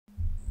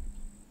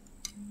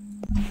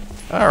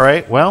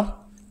Alright,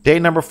 well, day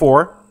number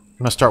 4. I'm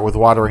going to start with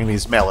watering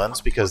these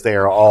melons because they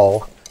are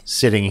all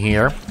sitting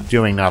here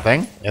doing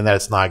nothing, and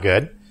that's not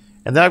good.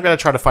 And then I've got to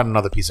try to find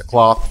another piece of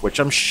cloth, which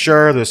I'm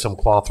sure there's some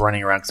cloth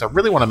running around because I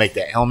really want to make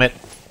that helmet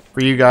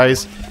for you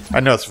guys. I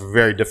know it's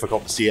very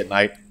difficult to see at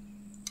night.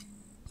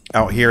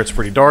 Out here it's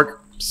pretty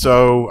dark,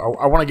 so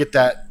I want to get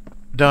that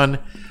done.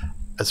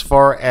 As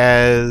far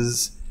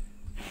as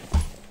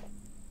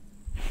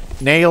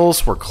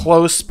nails, we're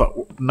close,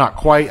 but not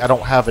quite. I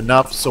don't have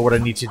enough, so what I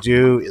need to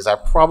do is I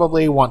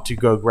probably want to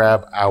go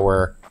grab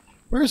our...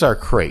 Where's our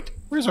crate?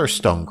 Where's our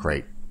stone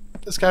crate?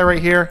 This guy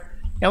right here?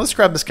 Yeah, let's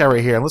grab this guy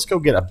right here, and let's go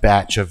get a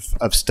batch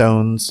of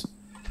stones.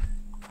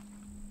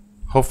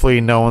 Hopefully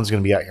no one's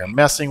going to be out here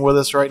messing with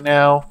us right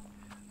now.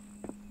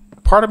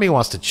 Part of me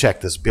wants to check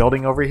this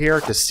building over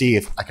here to see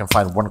if I can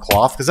find one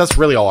cloth, because that's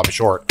really all I'm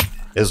short,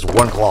 is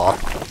one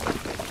cloth.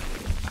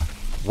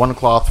 One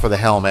cloth for the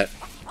helmet.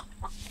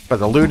 But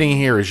the looting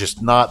here is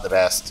just not the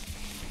best.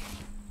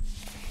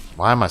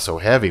 Why am I so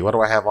heavy? What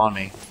do I have on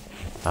me?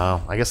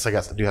 Oh, I guess I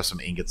do have some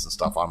ingots and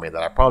stuff on me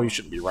that I probably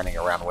shouldn't be running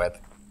around with.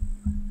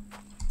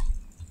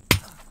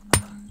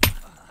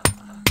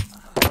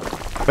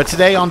 But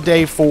today on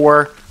day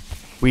 4,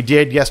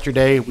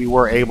 yesterday, we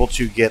were able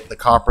to get the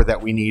copper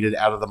that we needed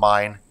out of the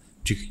mine.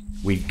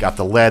 We got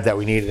the lead that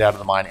we needed out of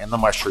the mine and the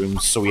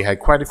mushrooms. So we had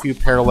quite a few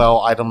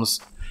parallel items.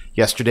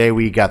 Yesterday,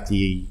 we got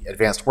the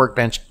advanced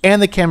workbench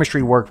and the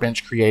chemistry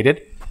workbench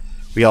created.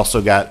 We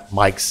also got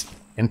Mike's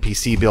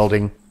NPC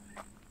building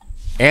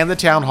and the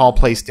town hall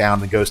placed down.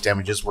 The ghost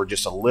images were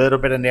just a little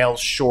bit of nails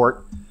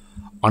short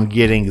on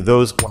getting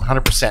those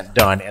 100%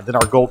 done. And then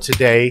our goal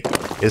today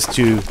is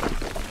to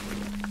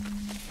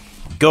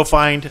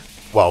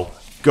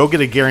go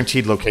get a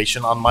guaranteed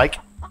location on Mike.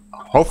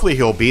 Hopefully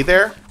he'll be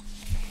there.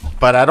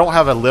 But I don't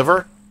have a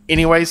liver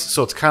anyways,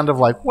 so it's kind of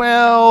like,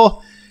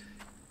 well,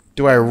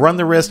 do I run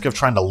the risk of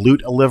trying to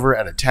loot a liver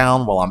at a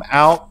town while I'm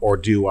out? Or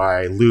do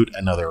I loot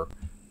another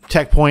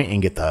tech point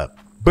and get the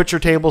butcher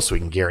table so we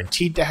can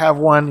guaranteed to have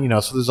one? You know,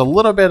 so there's a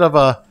little bit of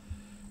a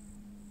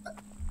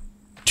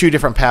 2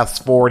 different paths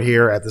forward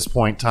here at this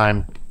point in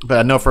time. But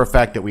I know for a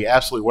fact that we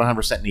absolutely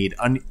 100% need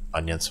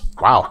onions.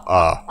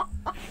 Wow.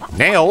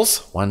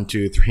 Nails. 1,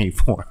 2, 3,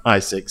 4,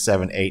 5, 6,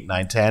 7, 8,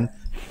 9, 10.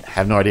 I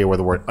have no idea where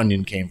the word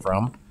onion came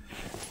from.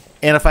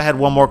 And if I had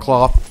one more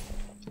cloth,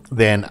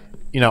 then,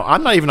 you know,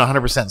 I'm not even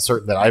 100%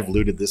 certain that I've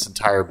looted this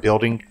entire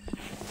building.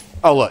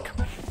 Oh, look.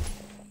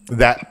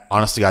 That,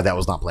 honestly, God, that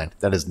was not planned.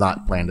 That is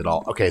not planned at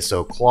all. Okay,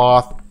 so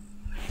cloth,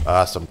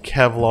 some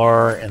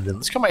Kevlar, and then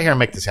let's come out here and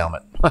make this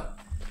helmet.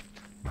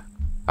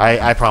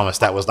 I promise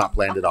that was not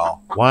planned at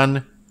all.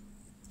 One.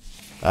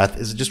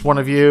 Is it just one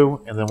of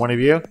you and then one of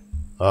you?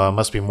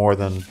 Must be more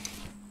than...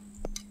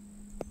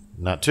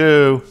 Not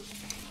 2.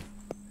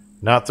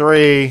 Not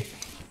 3.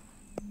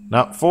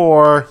 Not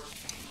 4.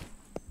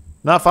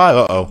 Not 5.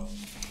 Uh-oh.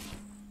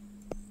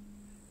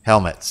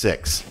 Helmet.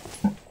 6.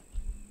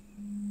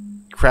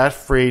 Craft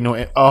free.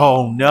 No.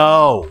 Oh,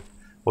 no.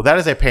 Well, that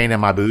is a pain in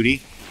my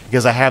booty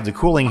because I have the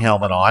cooling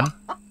helmet on.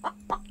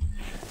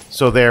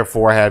 So,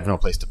 therefore, I have no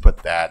place to put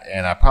that.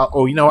 And I probably...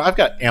 Oh, you know, I've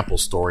got ample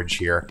storage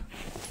here.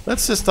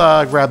 Let's just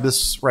grab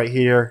this right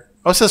here.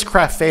 Oh, it says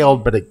craft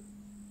failed, but it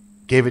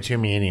gave it to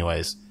me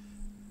anyways.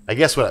 I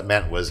guess what it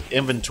meant was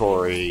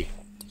inventory.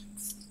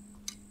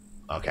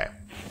 Okay.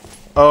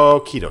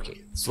 Okie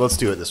dokie. So let's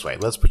do it this way.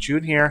 Let's put you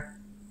in here.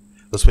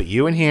 Let's put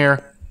you in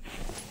here.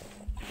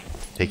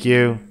 Take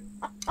you.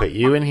 Put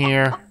you in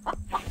here.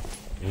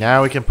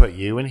 Now we can put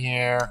you in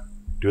here.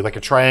 Do like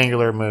a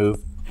triangular move.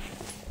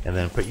 And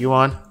then put you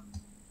on.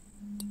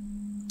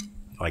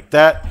 Like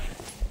that.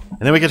 And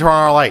then we can turn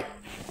on our light.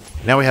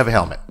 Now we have a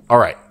helmet.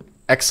 Alright.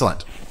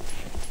 Excellent.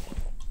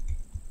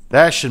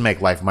 That should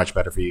make life much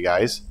better for you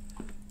guys.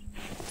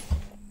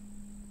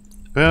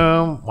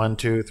 Boom. 1,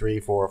 2, 3,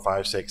 4,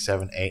 5, 6,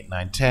 7, 8,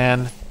 9,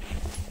 10.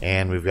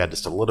 And we've got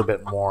just a little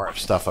bit more of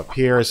stuff up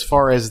here. As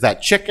far as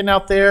that chicken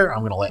out there,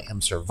 I'm going to let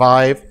him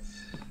survive.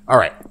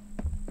 Alright.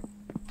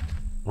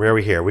 Where are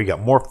we here? We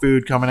got more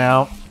food coming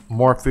out.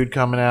 More food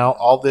coming out.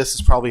 All this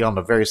is probably on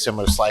a very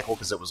similar cycle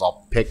because it was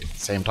all picked at the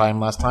same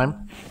time last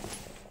time.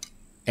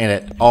 And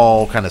it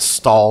all kind of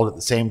stalled at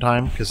the same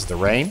time because of the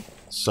rain.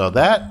 So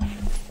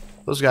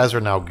those guys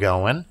are now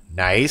going.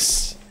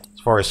 Nice. As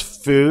far as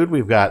food,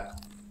 we've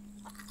got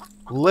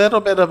a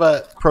little bit of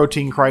a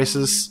protein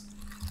crisis.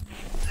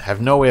 I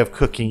have no way of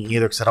cooking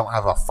either because I don't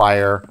have a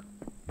fire.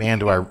 Man,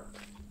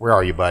 where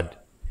are you, bud?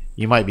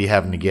 You might be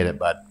having to get it,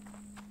 bud.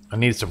 I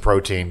need some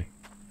protein.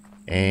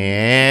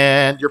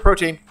 And your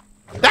protein.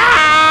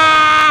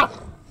 Ah!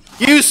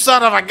 You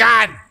son of a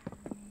gun!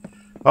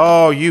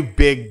 Oh, you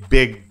big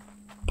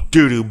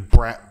doo-doo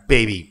brat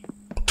baby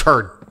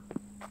turd.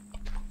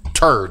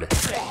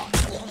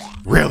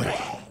 Really?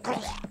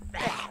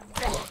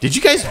 Did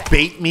you guys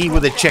bait me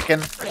with a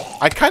chicken?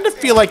 I kind of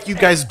feel like you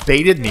guys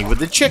baited me with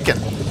the chicken.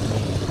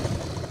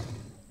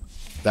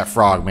 That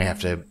frog may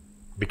have to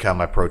become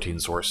my protein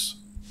source.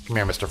 Come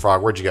here, Mr.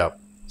 Frog. Where'd you go?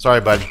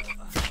 Sorry, bud.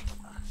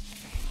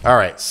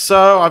 Alright,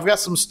 so I've got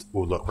some...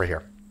 Ooh, look, right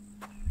here.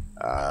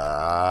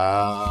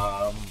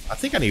 I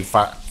think I need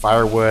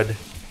firewood.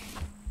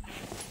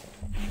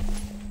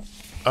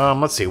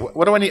 Let's see.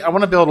 What do I need? I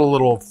want to build a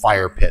little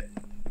fire pit.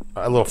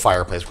 A little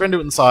fireplace. We're going to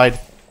do it inside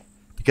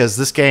because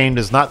this game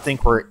does not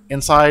think we're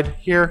inside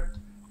here.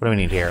 What do we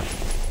need here?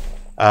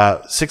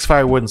 6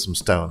 firewood and some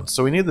stones.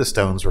 So we need the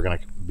stones. We're going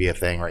to be a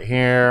thing right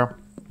here.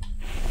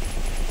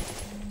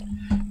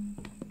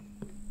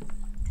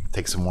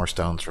 Take some more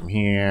stones from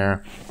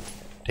here.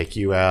 Take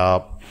you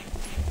out.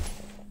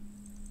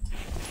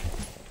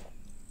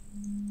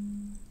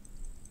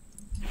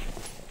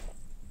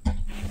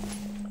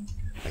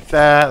 Like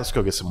that. Let's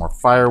go get some more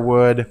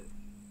firewood.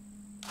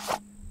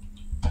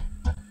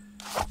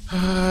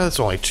 It's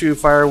only 2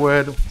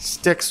 firewood.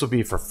 Sticks will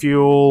be for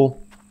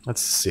fuel.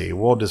 Let's see.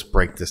 We'll just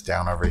break this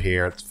down over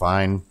here. It's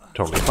fine.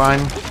 Totally fine.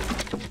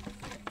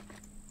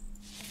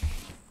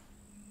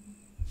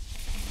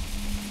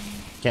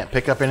 Can't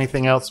pick up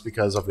anything else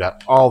because I've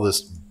got all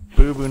this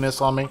boo-boo-ness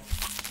on me.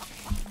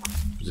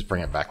 Just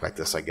bring it back like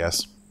this, I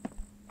guess.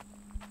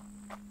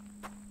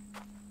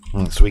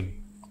 So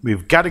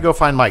we've got to go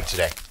find Mike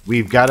today.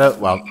 We've got to,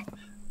 well,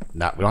 we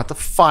don't have to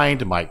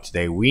find Mike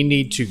today. We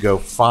need to go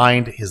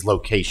find his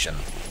location.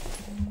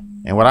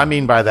 And what I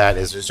mean by that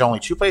is there's only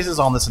 2 places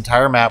on this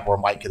entire map where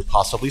Mike could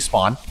possibly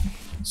spawn.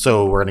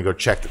 So we're going to go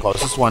check the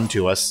closest one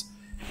to us.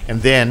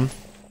 And then,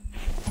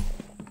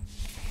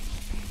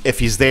 if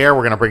he's there,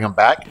 we're going to bring him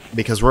back.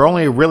 Because we're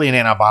only really an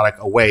antibiotic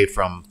away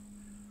from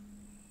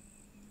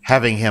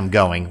having him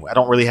going. I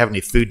don't really have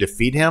any food to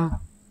feed him.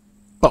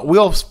 But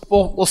we'll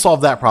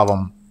solve that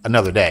problem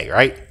another day,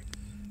 right?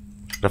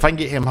 But if I can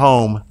get him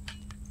home,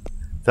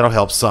 that'll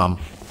help some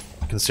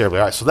considerably.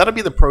 All right, so that'll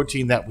be the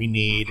protein that we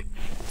need.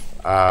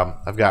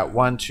 I've got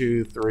 1,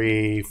 2,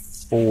 3,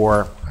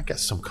 4. I got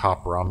some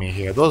copper on me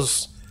here.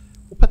 Those,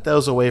 we'll put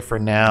those away for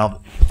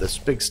now. Put this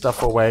big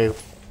stuff away.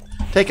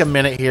 Take a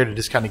minute here to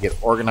just kind of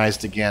get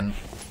organized again.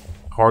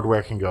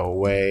 Hardware can go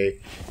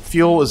away.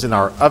 Fuel is in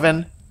our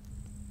oven.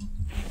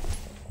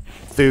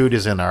 Food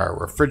is in our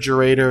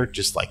refrigerator,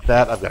 just like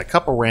that. I've got a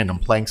couple random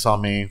planks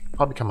on me.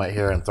 Probably come out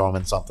here and throw them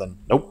in something.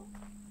 Nope.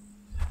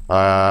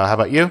 How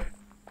about you?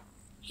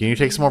 Can you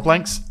take some more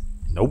planks?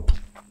 Nope.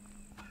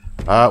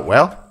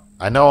 Well,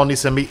 I know I'll need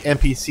some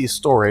NPC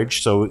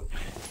storage, so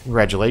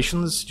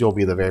congratulations. You'll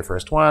be the very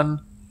first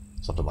one.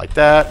 Something like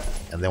that.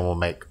 And then we'll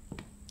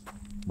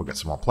get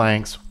some more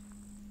planks.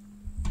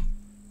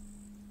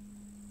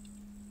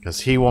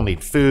 Because he will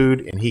need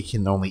food, and he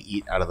can only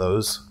eat out of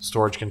those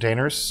storage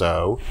containers,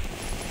 so...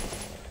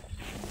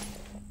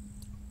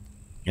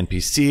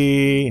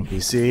 NPC...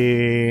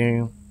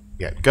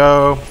 Yeah,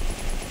 go.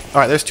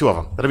 Alright, there's 2 of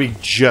them. That'll be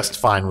just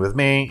fine with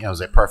me. It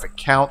was a perfect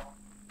count.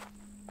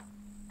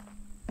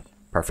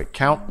 Perfect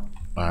count.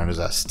 There's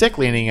a stick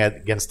leaning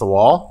against the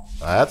wall.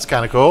 That's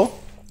kind of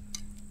cool.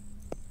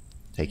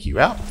 Take you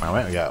out.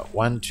 Alright, we got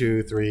 1,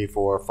 2, 3,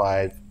 4,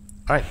 5...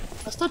 Alright,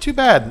 that's not too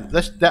bad.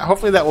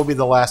 Hopefully that will be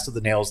the last of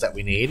the nails that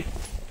we need.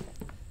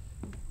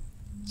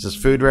 Is this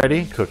food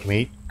ready? Cooked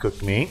meat.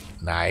 Cooked meat.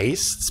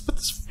 Nice. Let's put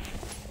this...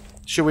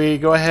 Should we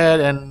go ahead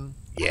and...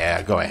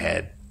 Yeah, go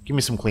ahead. Give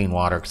me some clean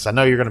water, because I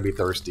know you're going to be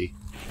thirsty.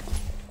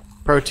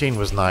 Protein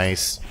was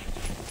nice.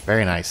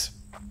 Very nice.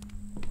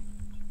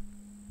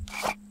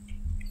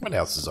 What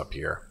else is up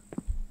here?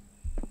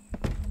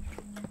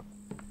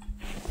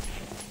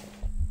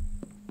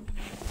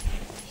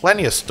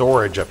 Plenty of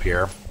storage up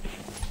here.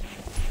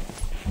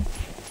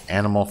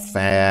 Animal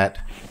fat.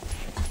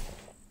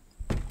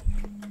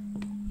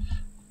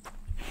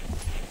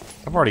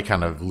 I've already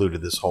kind of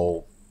looted this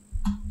hole,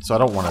 so I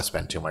don't want to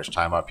spend too much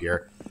time up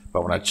here.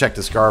 But when I checked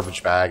this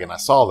garbage bag and I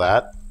saw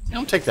that,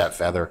 I'll take that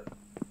feather.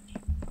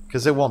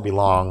 Because it won't be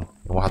long,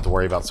 and we'll have to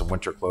worry about some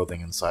winter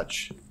clothing and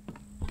such.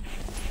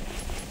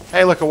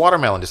 Hey, look, a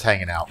watermelon just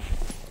hanging out.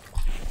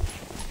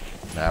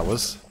 That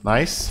was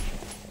nice.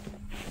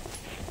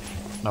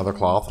 Another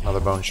cloth, another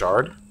bone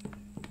shard.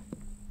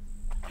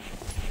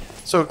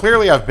 So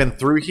clearly I've been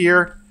through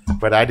here,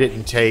 but I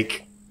didn't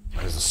take...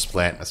 There's a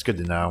splint. That's good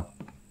to know.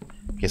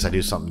 In case I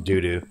do something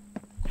doo-doo.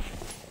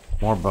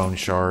 More bone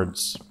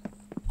shards.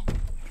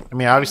 I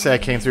mean, obviously I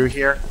came through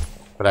here,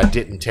 but I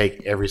didn't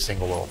take every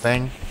single little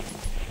thing.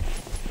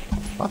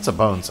 Lots of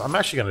bones. I'm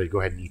actually going to go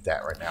ahead and eat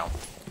that right now.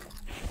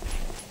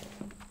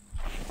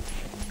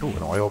 Ooh,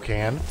 an oil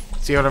can.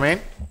 See what I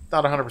mean?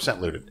 Not 100%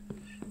 looted.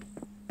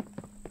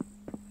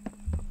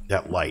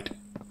 That light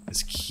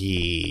is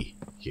key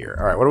here.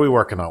 Alright, what are we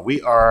working on?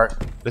 We are...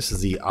 This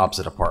is the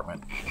opposite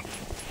apartment.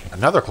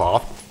 Another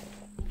cloth.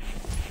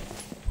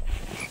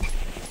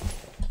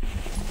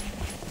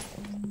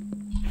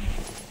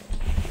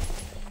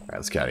 Alright,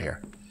 let's get out of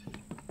here.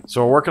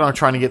 So we're working on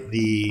trying to get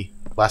the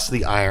last of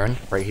the iron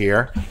right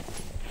here.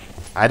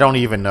 I don't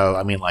even know.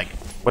 I mean, like,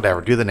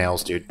 whatever. Do the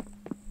nails, dude.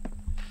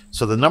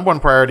 So the number 1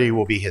 priority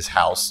will be his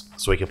house,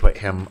 so we can put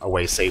him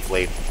away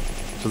safely.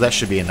 So that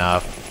should be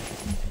enough.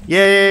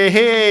 Yay!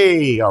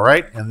 Hey!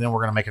 Alright, and then we're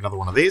going to make another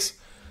one of these.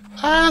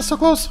 Ah, so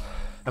close.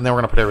 And then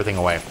we're going to put everything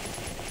away.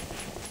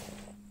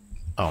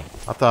 Oh,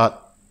 I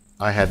thought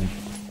I had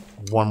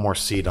one more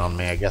seed on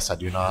me. I guess I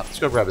do not. Let's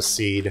go grab a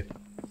seed.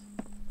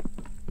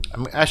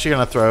 I'm actually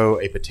going to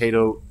throw a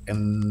potato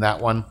in that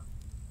one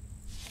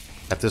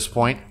at this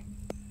point.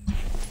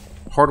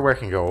 Hardware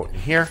can go in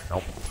here.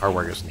 Nope,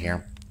 hardware goes in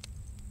here.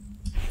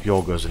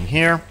 Fuel goes in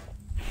here.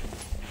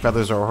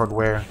 Feathers are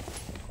hardware.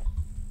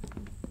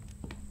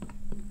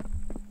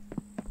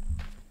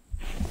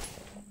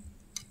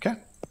 Okay.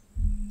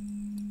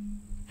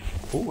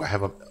 Oh, I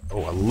have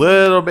a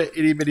little bit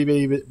itty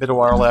bitty bit of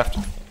water left.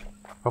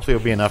 Hopefully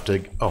it'll be enough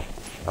to... Oh,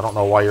 I don't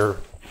know why you're...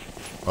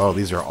 Oh,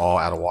 these are all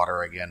out of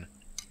water again.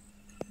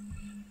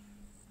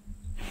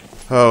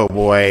 Oh,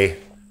 boy.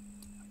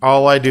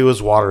 All I do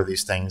is water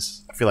these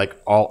things. I feel like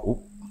all...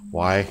 Ooh,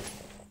 why?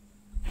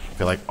 I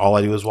feel like all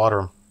I do is water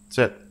them. That's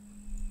it.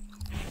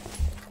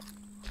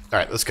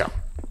 Alright, let's go.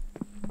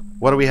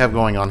 What do we have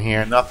going on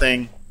here?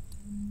 Nothing.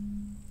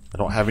 I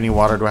don't have any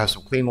water. Do I have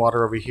some clean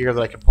water over here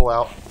that I can pull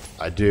out?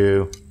 I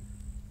do.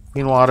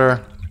 Clean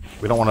water.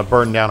 We don't want to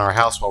burn down our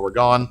house while we're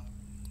gone.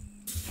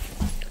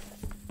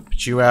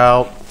 Put you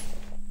out.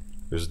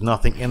 There's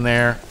nothing in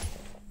there.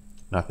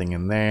 Nothing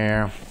in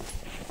there.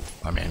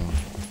 I mean,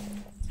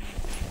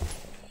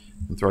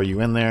 can throw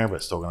you in there,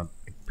 but still going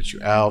to put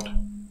you out.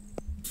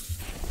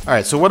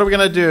 Alright, so what are we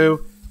going to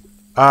do?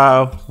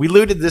 We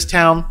looted this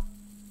town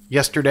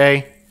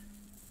yesterday.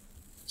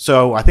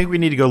 So I think we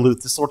need to go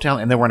loot this little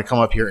town, and then we're going to come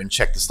up here and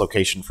check this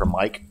location for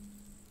Mike.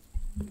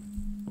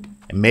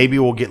 And maybe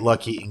we'll get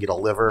lucky and get a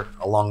liver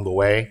along the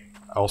way.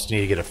 I also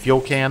need to get a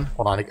fuel can.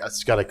 Hold on,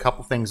 it's got a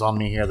couple things on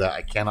me here that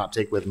I cannot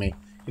take with me.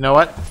 You know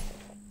what?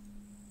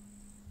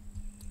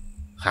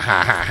 Ha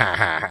ha ha ha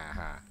ha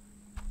ha.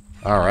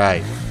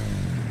 Alright.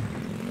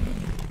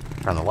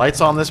 Turn the lights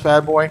on this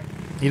bad boy.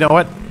 You know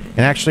what? And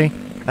actually,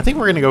 I think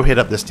we're going to go hit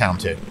up this town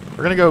too.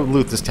 We're going to go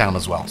loot this town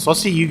as well. So I'll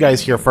see you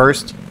guys here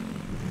first.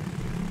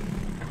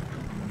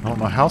 I don't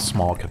know how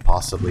small it could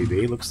possibly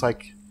be. Looks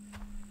like...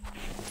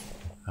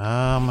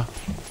 Ugh.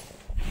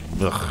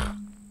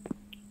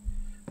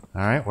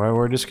 Alright, well,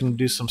 we're just going to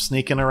do some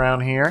sneaking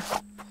around here.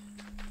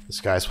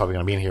 This guy's probably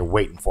going to be in here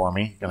waiting for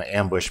me. Going to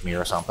ambush me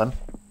or something.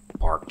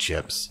 Bark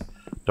chips.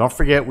 Don't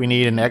forget, we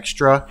need an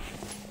extra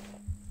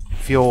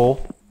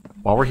fuel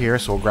while we're here,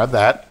 so we'll grab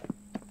that.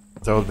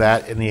 Throw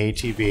that in the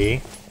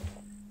ATV.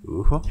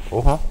 Ooh,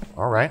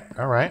 alright,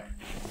 alright.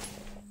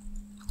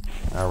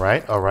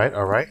 Alright, alright,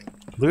 alright.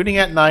 Looting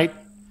at night.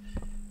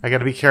 I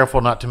gotta be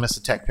careful not to miss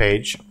a tech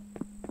page.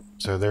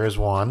 So there's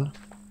one.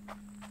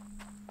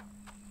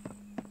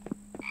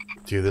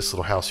 Do this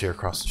little house here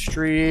across the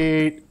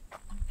street.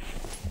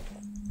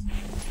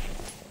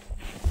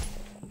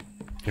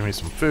 Give me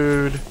some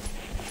food.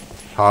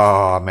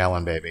 Oh,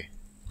 melon baby.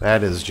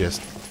 That is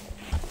just...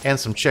 And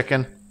some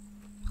chicken.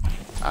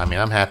 I mean,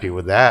 I'm happy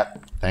with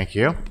that. Thank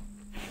you.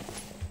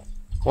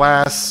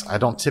 Glass. I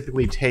don't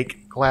typically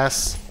take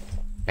glass.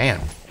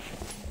 Man.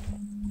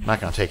 I'm not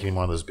going to take any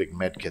more of those big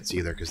med kits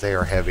either, because they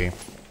are heavy.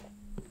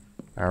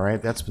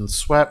 Alright, that's been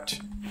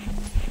swept.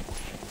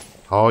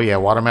 Oh yeah,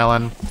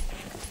 watermelon.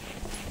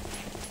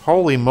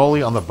 Holy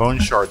moly on the bone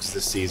shards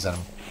this season.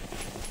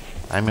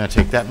 I'm going to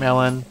take that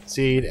melon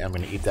seed, and I'm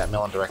going to eat that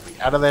melon directly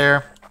out of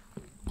there.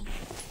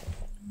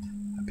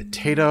 A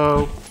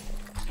potato.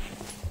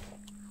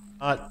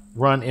 Not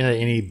run into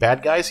any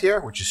bad guys here,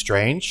 which is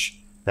strange.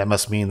 That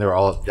must mean they're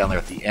all down there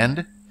at the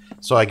end.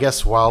 So I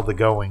guess while the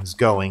going's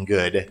going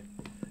good,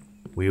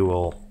 we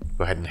will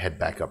go ahead and head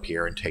back up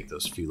here and take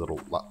those few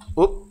little...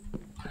 Oop!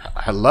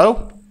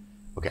 Hello?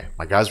 Okay,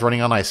 my guy's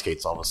running on ice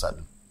skates all of a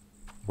sudden.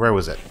 Where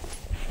was it?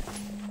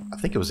 I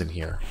think it was in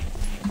here.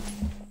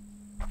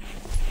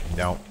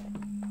 No.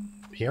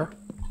 Here?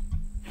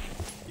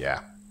 Yeah.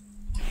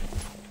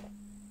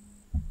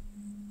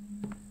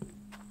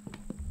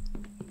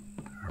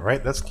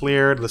 Alright, that's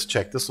cleared. Let's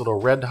check this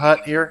little red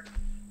hut here.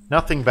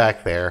 Nothing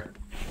back there.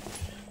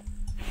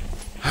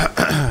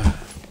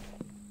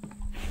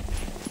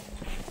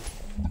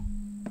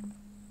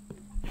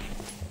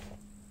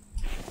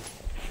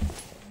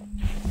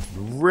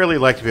 Really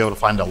like to be able to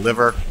find a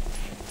liver.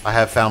 I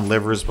have found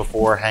livers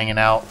before hanging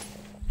out.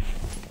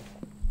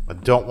 I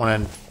don't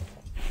want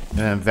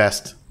to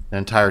invest an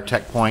entire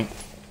tech point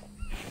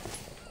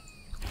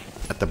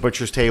at the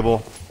butcher's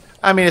table.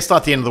 I mean, it's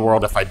not the end of the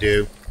world if I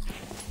do.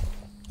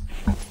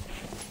 A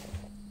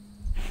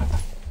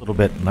little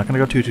bit. I'm not going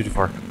to go too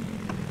far.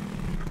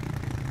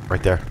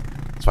 Right there.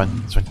 It's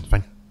fine. It's fine. It's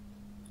fine.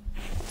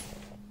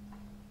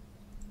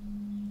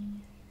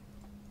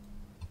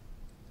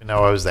 I know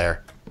I was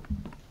there.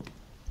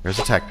 There's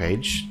a tech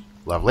page.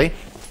 Lovely.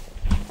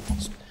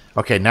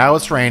 Okay, now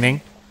it's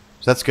raining.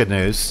 So that's good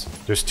news.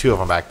 There's two of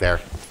them back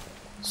there.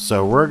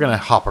 So we're going to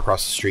hop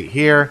across the street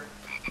here.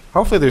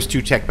 Hopefully there's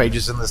 2 tech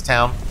pages in this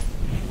town.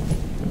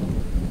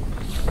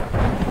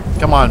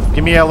 Come on,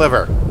 give me a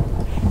liver.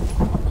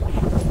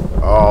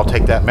 Oh, I'll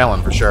take that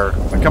melon for sure.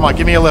 But come on,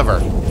 give me a liver.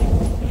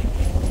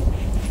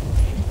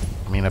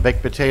 I mean, a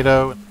baked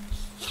potato.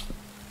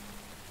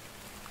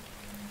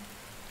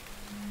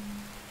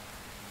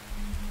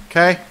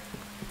 Okay.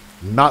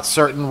 Not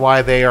certain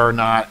why they are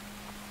not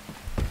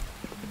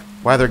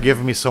Why they're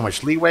giving me so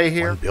much leeway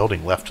here? One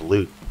building left to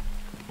loot.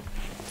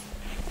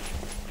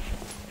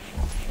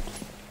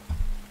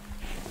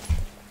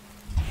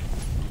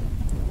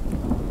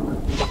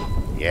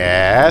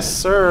 Yes,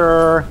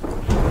 sir.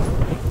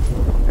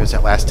 There's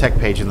that last tech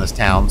page in this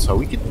town, so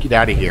we can get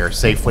out of here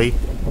safely.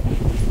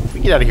 We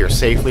can get out of here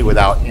safely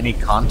without any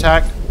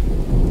contact,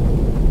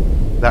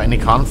 without any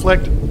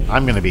conflict.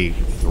 I'm going to be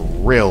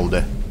thrilled.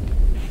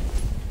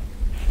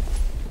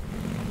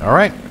 All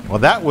right. Well,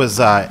 that was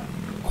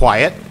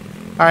quiet.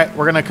 All right,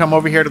 we're going to come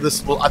over here to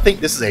this. Well, I think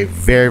this is a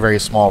very, very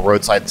small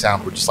roadside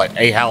town with just like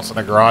a house and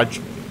a garage.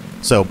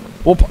 So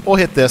we'll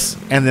hit this,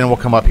 and then we'll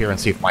come up here and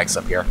see if Mike's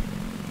up here.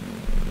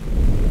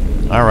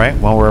 All right,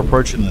 well, we're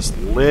approaching this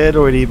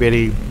little itty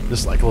bitty,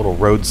 just like a little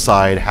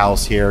roadside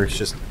house here. It's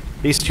just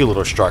these two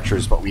little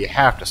structures, but we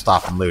have to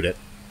stop and loot it.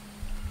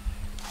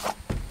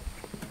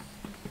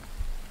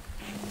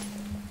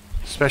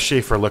 Especially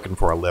if we're looking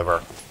for a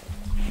liver.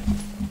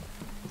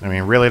 I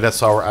mean, really,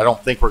 that's all. I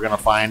don't think we're going to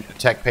find a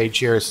tech page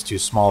here. It's too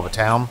small of a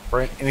town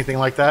for anything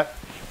like that.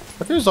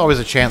 But there's always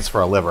a chance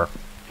for a liver.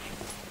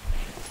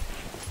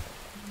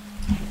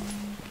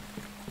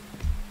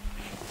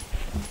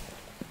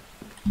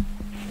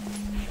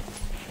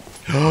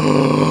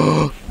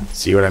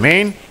 See what I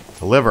mean?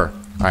 The liver.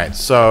 Alright,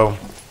 so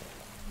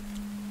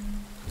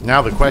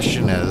now the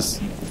question is,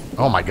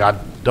 oh my god,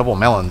 double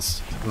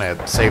melons. I'm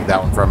gonna save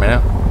that one for a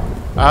minute.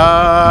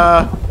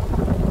 I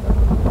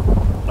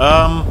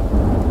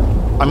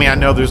mean, I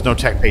know there's no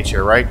tech page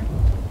here, right?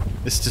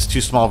 This is just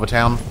too small of a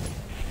town.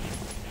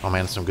 Oh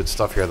man, some good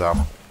stuff here though.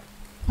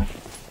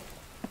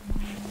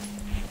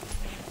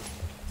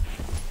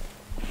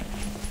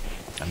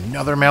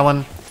 Another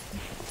melon.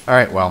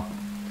 Alright, well,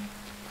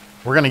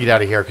 we're going to get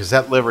out of here because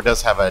that liver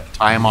does have a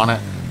time on it.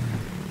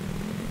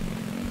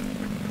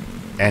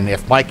 And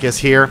if Mike is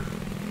here,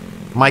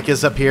 Mike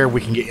is up here,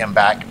 we can get him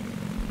back.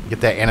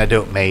 Get that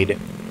antidote made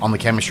on the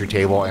chemistry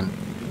table. And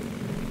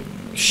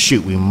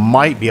shoot, we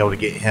might be able to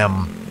get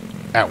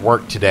him at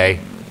work today.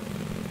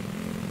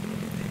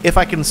 If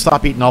I can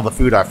stop eating all the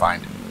food I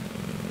find.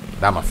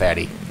 I'm a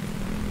fatty.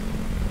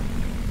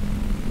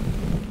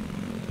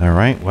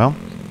 Alright, well,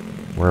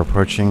 we're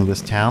approaching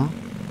this town.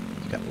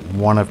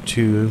 One of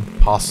two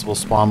possible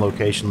spawn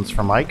locations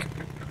for Mike.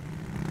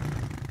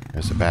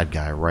 There's a bad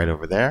guy right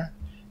over there.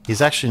 He's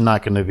actually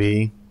not going to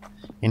be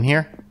in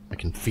here. I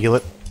can feel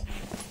it.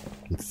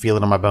 I can feel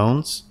it in my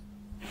bones.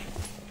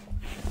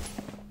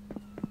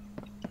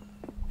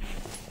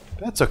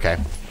 That's okay.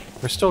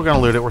 We're still going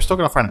to loot it. We're still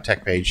going to find a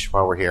tech page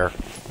while we're here.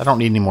 I don't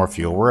need any more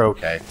fuel. We're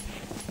okay.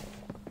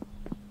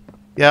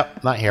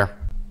 Yep, not here.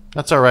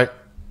 That's alright.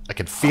 I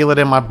can feel it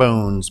in my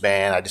bones,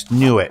 man. I just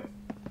knew it.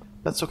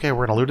 That's okay.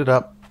 We're going to loot it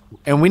up.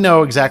 And we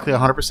know exactly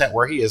 100%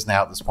 where he is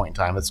now at this point in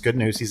time. That's good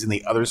news. He's in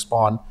the other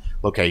spawn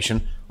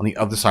location on the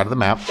other side of the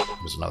map.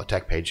 There's another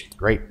tech page.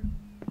 Great.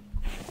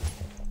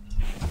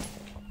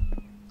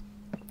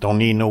 Don't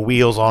need no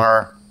wheels on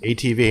our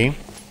ATV.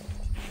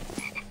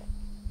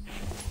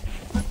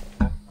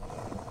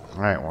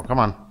 Alright, well, come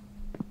on.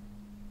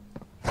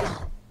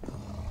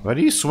 What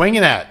are you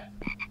swinging at?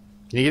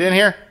 Can you get in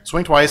here?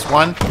 Swing twice.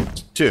 1,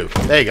 2.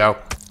 There you go.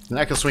 And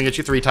I can swing at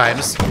you 3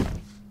 times.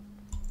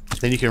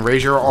 Then you can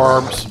raise your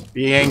arms,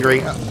 be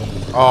angry.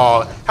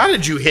 Oh, how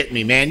did you hit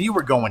me, man? You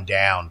were going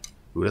down.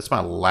 Ooh, that's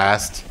my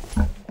last.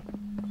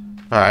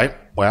 Alright,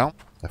 well,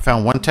 I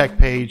found one tech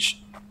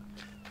page.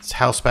 This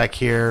house back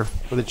here.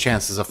 What are the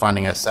chances of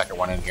finding a second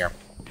one in here?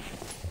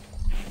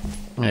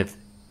 I mean,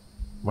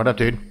 what up,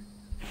 dude?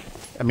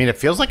 I mean, it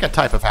feels like a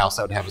type of house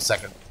that would have a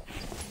second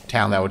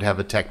town that would have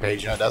a tech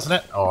page, you know, doesn't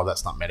it? Oh,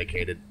 that's not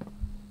medicated.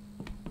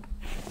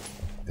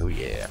 Oh,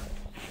 yeah.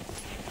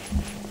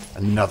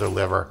 Another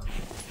liver.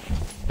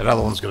 That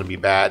other one's going to be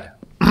bad.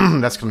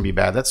 That's going to be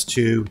bad. That's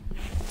 2.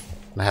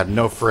 And I have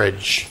no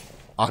fridge,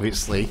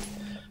 obviously.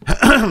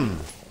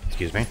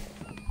 Excuse me.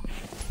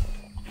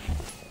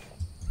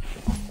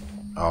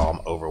 Oh, I'm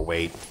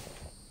overweight.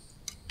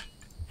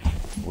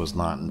 Was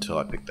not until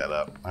I picked that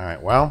up.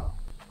 Alright, well.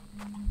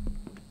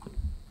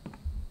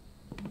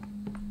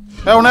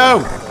 Oh, no!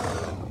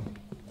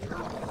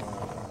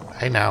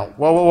 Hey, now.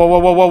 Whoa, whoa, whoa,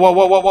 whoa, whoa, whoa,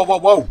 whoa, whoa, whoa, whoa,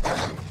 whoa!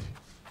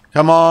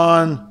 Come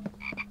on!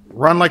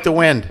 Run like the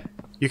wind.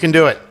 You can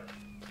do it.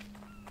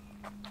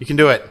 You can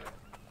do it.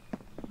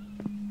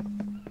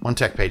 One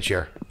tech page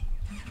here.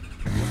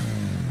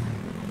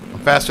 I'm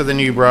faster than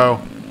you,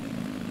 bro.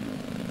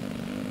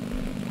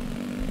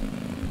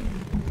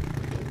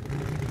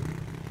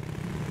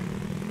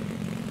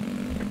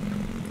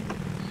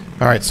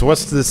 Alright, so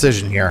what's the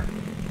decision here?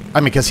 I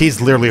mean, because he's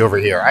literally over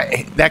here.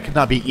 That could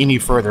not be any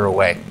further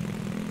away.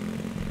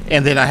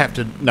 And then I have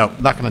to... No,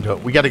 not going to do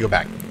it. We got to go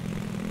back.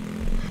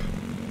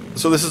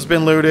 So this has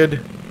been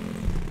looted.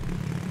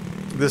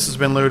 This has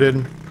been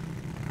looted.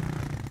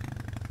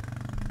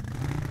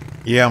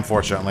 Yeah,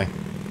 unfortunately.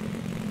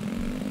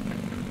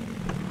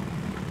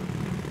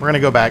 We're going to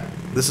go back.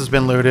 This has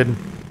been looted.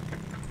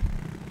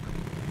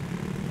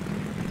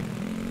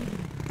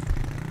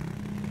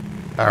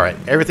 Alright,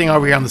 everything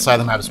over here on the side of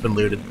the map has been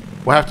looted.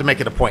 We'll have to make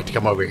it a point to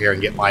come over here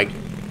and get Mike.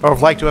 I would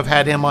have liked to have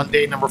had him on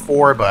day number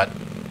 4, but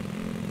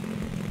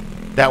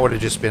that would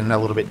have just been a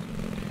little bit...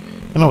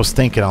 And I was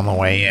thinking on the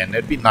way in,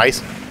 it'd be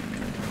nice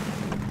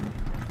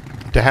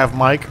to have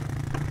Mike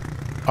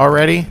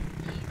already.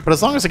 But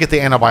as long as I get the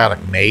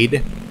antibiotic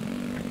made,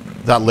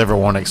 that liver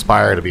won't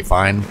expire, to be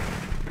fine.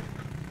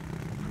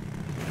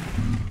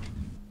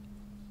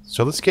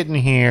 So let's get in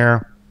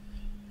here.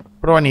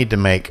 What do I need to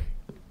make?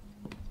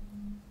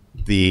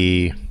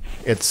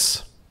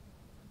 It's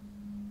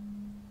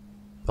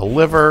the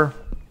liver,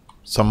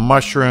 some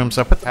mushrooms.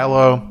 I put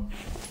tallow.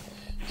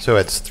 So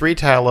it's 3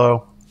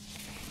 tallow.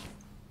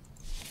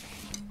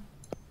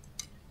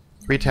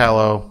 3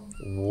 tallow,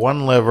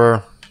 1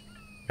 liver,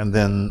 and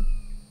then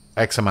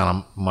X amount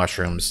of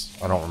mushrooms.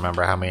 I don't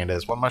remember how many it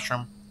is. 1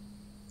 mushroom,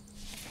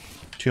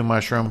 2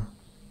 mushroom,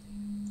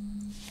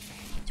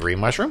 3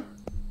 mushroom,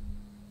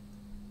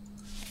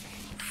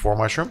 4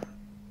 mushroom,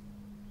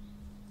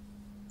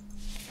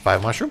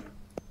 5 mushroom.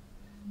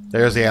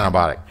 There's the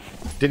antibiotic.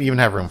 Didn't even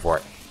have room for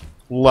it.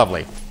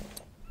 Lovely.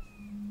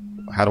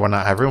 How do I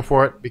not have room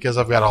for it? Because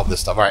I've got all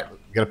this stuff. Alright,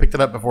 we gotta pick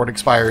that up before it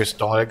expires.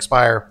 Don't let it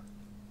expire.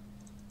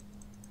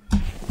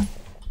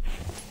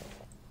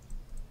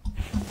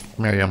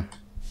 Miriam.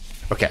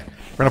 Okay,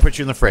 we're gonna put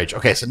you in the fridge.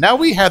 Okay, so now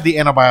we have the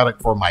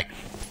antibiotic for Mike.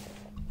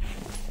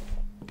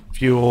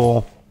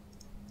 Fuel.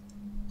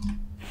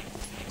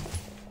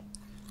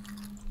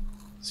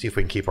 See if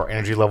we can keep our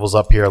energy levels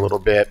up here a little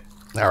bit.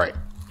 Alright.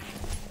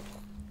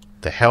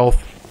 The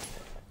health.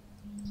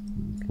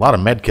 A lot of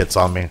med kits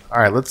on me.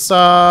 Alright, let's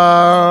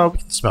we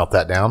can smelt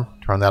that down.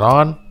 Turn that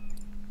on.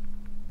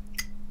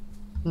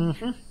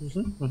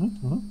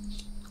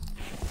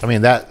 I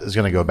mean, that is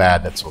gonna go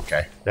bad. That's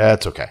okay.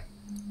 That's okay.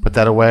 Put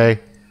that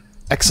away.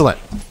 Excellent.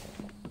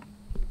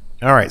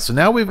 Alright, so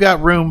now we've got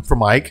room for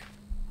Mike.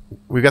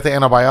 We've got the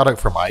antibiotic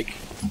for Mike.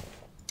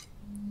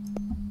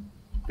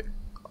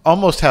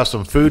 Almost have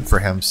some food for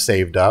him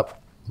saved up.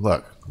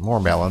 Look, more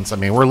melons. I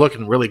mean, we're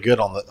looking really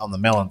good on the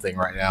melon thing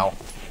right now.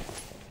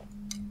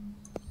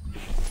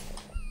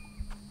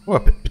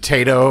 What,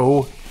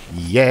 potato?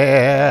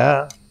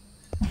 Yeah.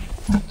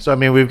 So, I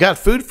mean, we've got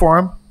food for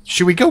him.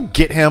 Should we go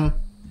get him?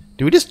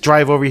 Do we just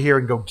drive over here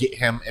and go get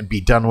him and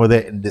be done with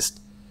it and just...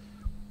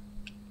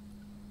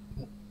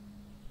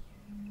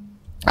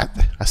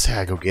 I say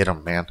I go get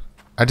him, man.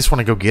 I just want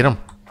to go get him.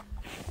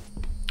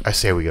 I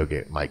say we go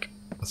get Mike.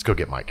 Let's go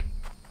get Mike.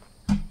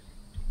 Could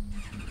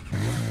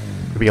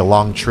be a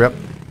long trip.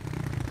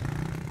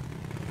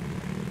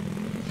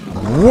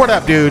 What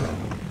up, dude?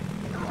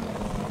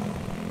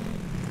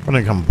 I'm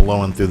gonna come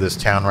blowing through this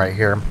town right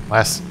here.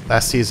 Last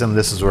season,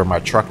 this is where my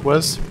truck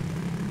was.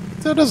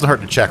 So it doesn't hurt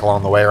to check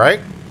along the way,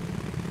 right?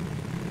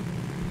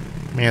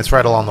 I mean, it's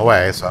right along the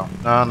way, so...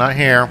 No, not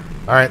here.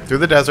 Alright, through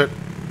the desert.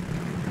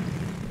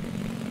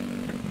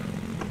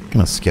 I'm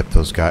gonna skip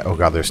those guys. Oh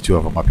god, there's 2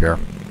 of them up here.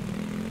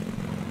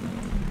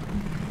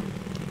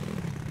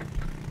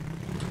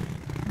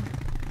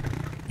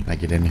 Can I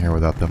get in here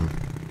without them?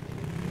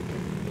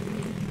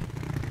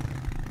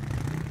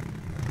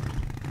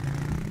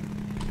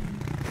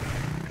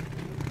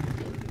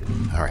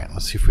 Alright,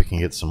 let's see if we can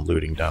get some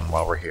looting done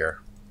while we're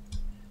here.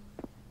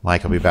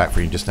 Mike, I'll be back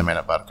for you in just a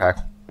minute, bud, okay?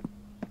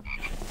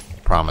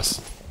 Promise.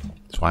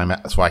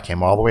 That's why I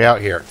came all the way out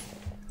here.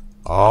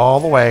 All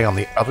the way on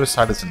the other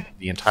side of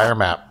the entire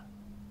map.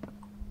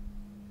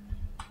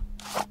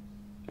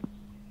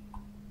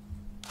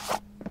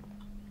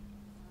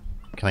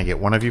 Can I get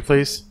one of you,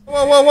 please?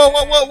 Whoa, whoa, whoa,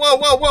 whoa, whoa, whoa,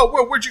 whoa, whoa,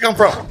 whoa, where'd you come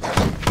from?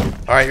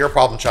 Alright, you're a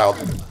problem child.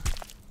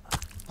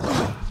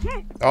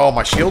 Oh,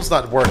 my shield's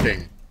not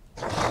working.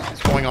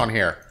 What's going on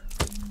here?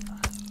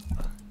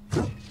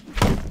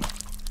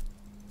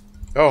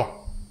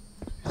 Oh.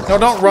 No,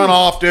 don't run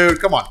off,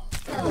 dude. Come on.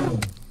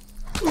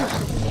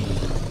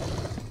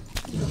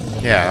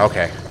 Yeah,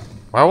 okay.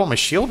 Why won't my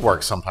shield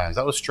work sometimes?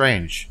 That was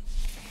strange.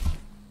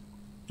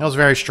 That was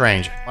very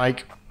strange.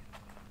 Mike.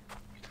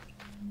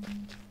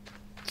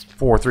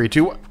 4, 3,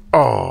 2, 1.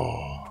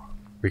 Oh.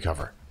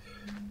 Recover.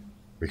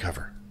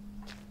 Recover.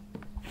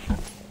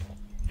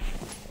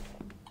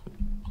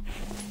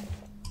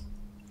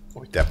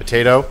 With that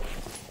potato.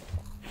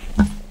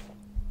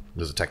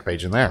 There's a tech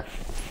page in there.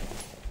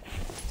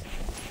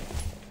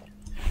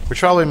 Which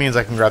probably means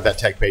I can grab that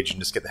tech page and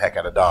just get the heck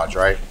out of Dodge,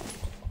 right?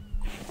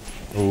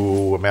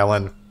 Ooh, a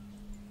melon.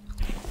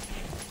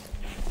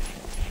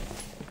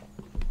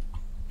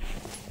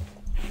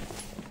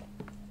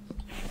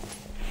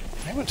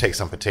 I'm gonna take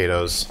some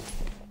potatoes.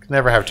 Can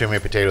never have too many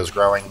potatoes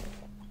growing.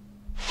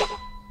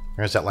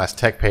 There's that last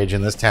tech page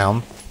in this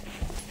town.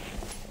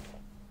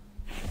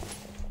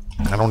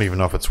 I don't even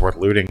know if it's worth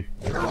looting.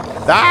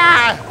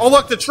 Ah! Oh,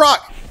 look, the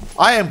truck!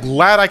 I am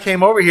glad I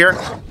came over here.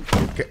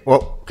 Okay,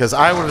 well, because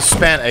I would have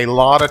spent a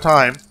lot of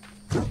time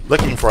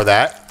looking for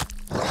that.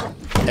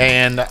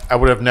 And I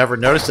would have never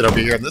noticed it over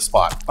here in this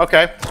spot.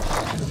 Okay.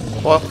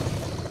 Well,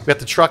 we got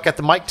the truck at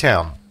the Mike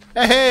Town.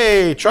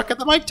 Hey, truck at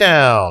the Mike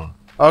Town.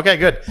 Okay,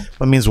 good.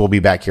 That means we'll be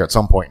back here at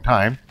some point in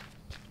time.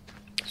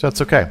 So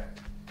that's okay.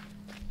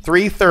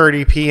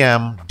 3:30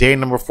 p.m., day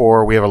number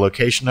 4. We have a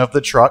location of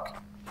the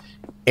truck.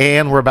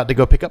 And we're about to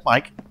go pick up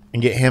Mike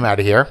and get him out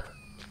of here.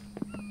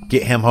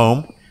 Get him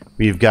home.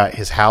 We've got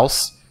his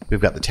house.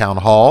 We've got the town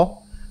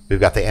hall. We've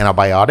got the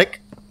antibiotic.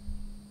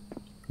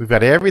 We've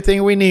got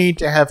everything we need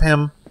to have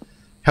him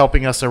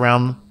helping us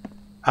around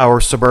our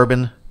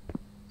suburban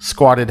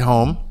squatted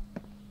home.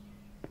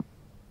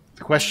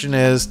 The question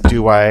is,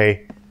 do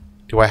I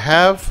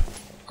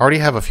already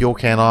have a fuel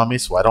can on me,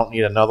 so I don't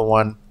need another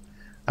one.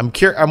 I'm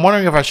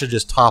wondering if I should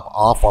just top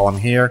off while I'm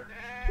here.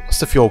 What's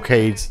the fuel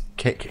cage?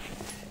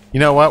 You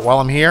know what? While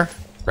I'm here,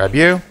 grab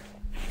you,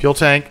 fuel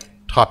tank,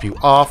 top you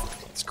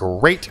off. It's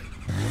great.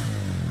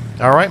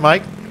 All right,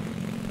 Mike.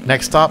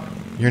 Next stop,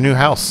 your new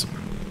house.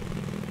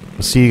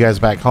 We'll see you guys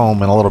back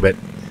home in a little bit.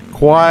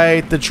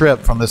 Quite the trip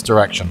from this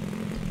direction.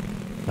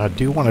 I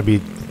do want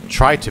to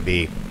try to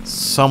be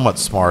somewhat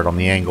smart on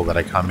the angle that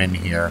I come in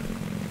here,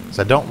 because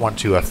I don't want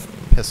to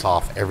piss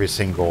off every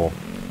single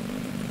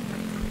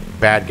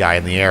bad guy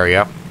in the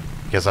area,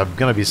 because I'm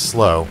going to be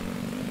slow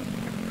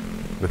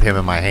with him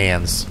in my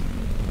hands.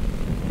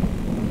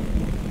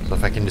 So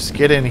if I can just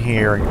get in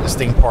here and get this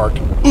thing parked,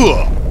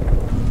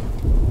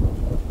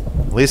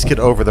 at least get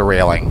over the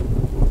railing.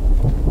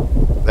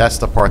 That's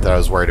the part that I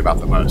was worried about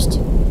the most.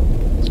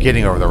 It's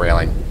getting over the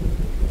railing.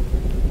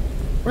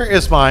 Where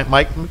is my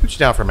Mike? Let me put you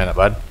down for a minute,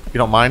 bud. If you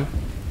don't mind.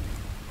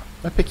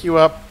 Can I pick you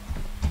up?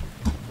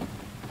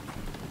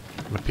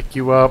 I'm gonna pick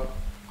you up.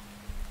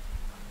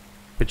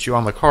 Put you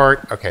on the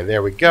cart. Okay,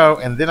 there we go.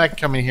 And then I can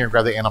come in here and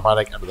grab the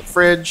antibiotic out of the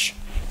fridge.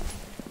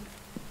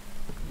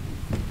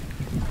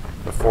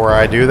 Before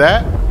I do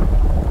that,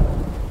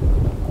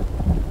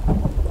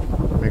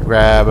 let me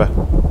grab...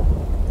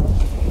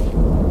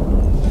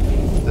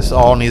 This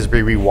all needs to be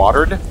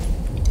rewatered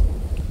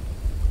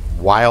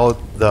while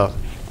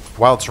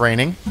it's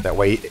raining. That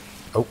way...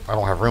 Oh, I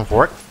don't have room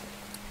for it.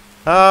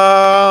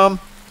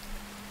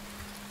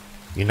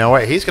 You know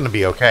what? He's going to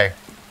be okay.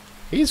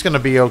 He's going to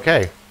be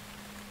okay.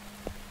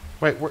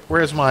 Wait,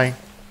 where's my...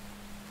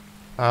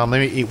 let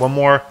me eat one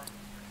more. I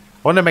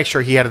wanted to make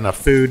sure he had enough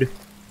food.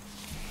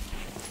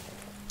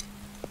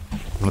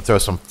 I'm going to throw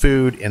some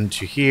food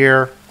into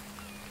here.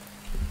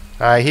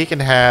 He can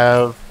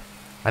have...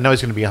 I know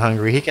he's going to be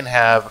hungry. He can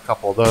have a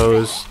couple of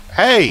those.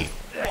 Hey!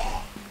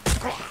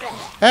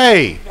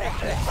 Hey!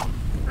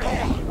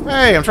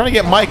 Hey, I'm trying to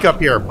get Mike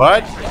up here,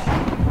 bud.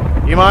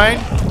 You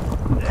mind?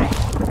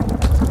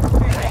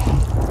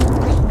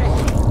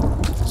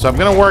 So I'm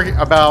going to worry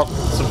about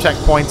some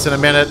checkpoints in a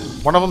minute.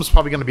 One of them is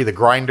probably going to be the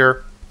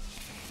grinder,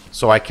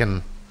 so I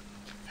can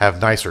have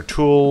nicer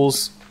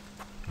tools.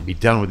 Be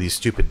done with these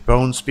stupid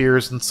bone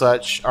spears and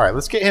such. Alright,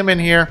 let's get him in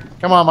here.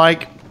 Come on,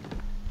 Mike.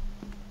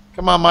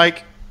 Come on,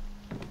 Mike.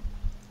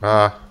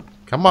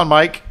 Come on,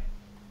 Mike.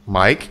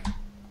 Mike?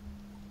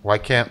 Why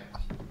can't...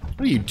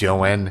 What are you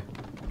doing?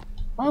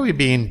 Why are we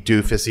being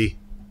doofusy?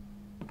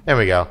 There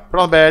we go. Put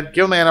on bed.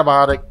 Give him the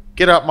antibiotic.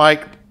 Get up,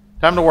 Mike.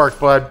 Time to work,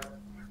 bud.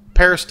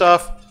 Repair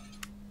stuff.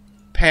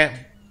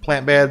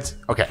 Plant beds.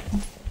 Okay.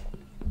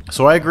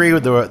 So I agree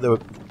with the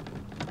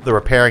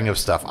repairing of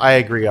stuff. I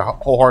agree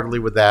wholeheartedly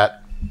with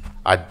that.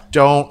 I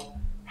don't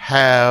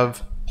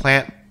have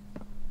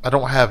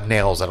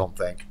nails, I don't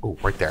think. Oh,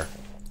 right there.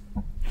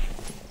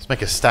 Let's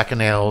make a stack of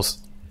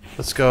nails.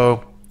 Let's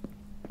go.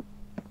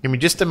 Give me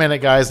just a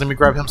minute, guys. Let me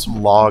grab him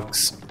some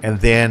logs, and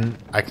then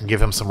I can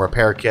give him some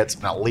repair kits,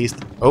 and at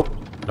least... Oh,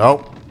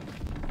 no.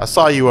 I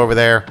saw you over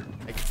there.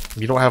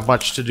 You don't have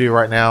much to do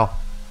right now.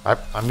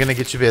 I'm going to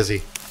get you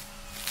busy.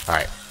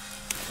 Alright.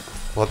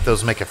 Let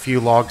those make a few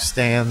log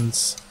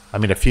stands. I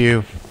mean, a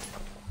few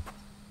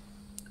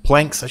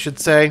planks, I should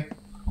say.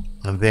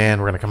 And then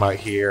we're going to come out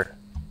here,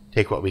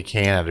 take what we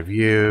can out of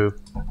you.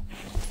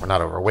 We're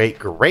not overweight.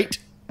 Great.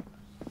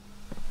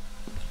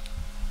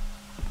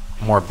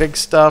 More big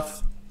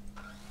stuff.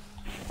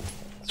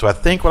 So I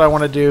think what I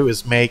want to do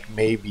is make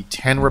maybe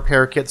 10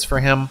 repair kits for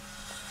him.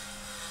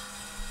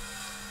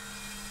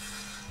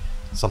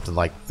 Something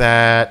like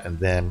that. And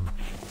then...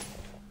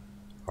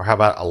 Or how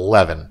about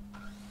 11?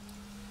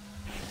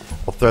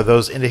 We'll throw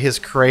those into his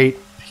crate.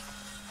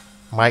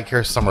 Mike,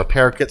 here's some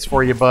repair kits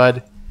for you,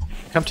 bud.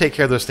 Come take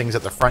care of those things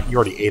at the front. You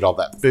already ate all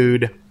that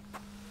food.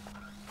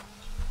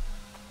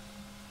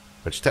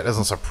 Which that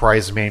doesn't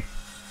surprise me.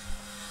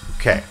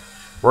 Okay.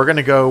 We're going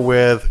to go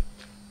with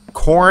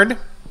corn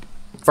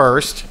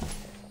first.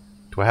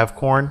 Do I have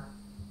corn?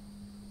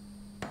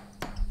 I'm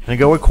going to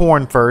go with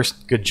corn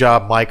first. Good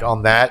job, Mike,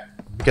 on that.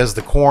 Because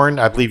the corn,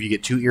 I believe you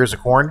get 2 ears of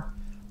corn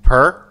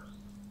per.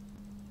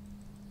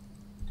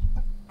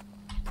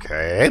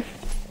 Okay.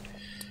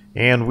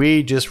 And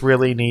we just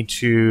really need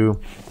to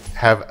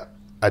have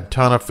a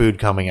ton of food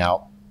coming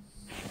out.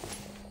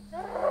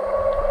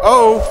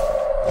 Oh!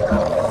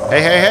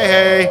 Hey, hey, hey,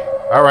 hey!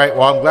 Alright,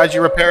 well, I'm glad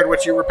you repaired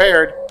what you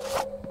repaired.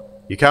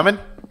 You coming?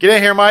 Get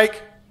in here,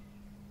 Mike!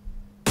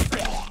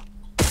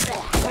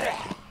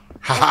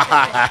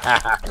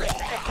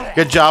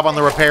 Good job on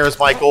the repairs,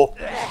 Michael.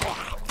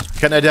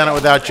 Couldn't have done it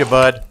without you,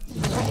 bud.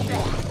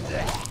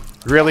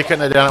 Really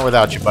couldn't have done it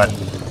without you, bud.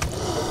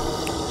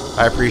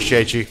 I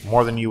appreciate you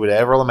more than you would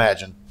ever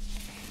imagine.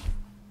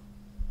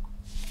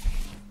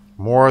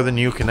 More than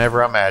you can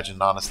ever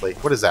imagine, honestly.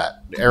 What is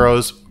that?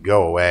 Arrows,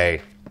 go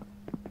away.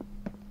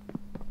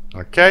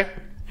 Okay.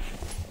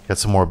 Got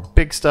some more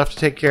big stuff to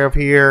take care of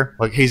here.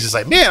 Like, he's just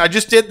like, man, I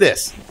just did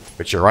this.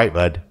 But you're right,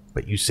 bud.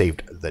 But you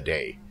saved the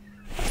day.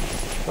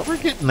 But we're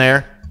getting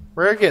there.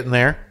 We're getting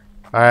there.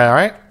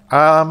 Alright.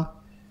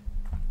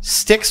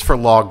 Sticks for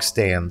log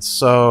stands.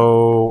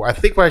 So, I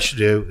think what I should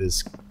do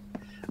is...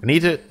 I need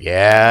to...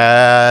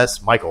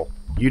 Yes, Michael.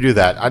 You do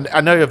that. I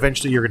know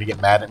eventually you're going to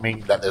get mad at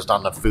me that there's not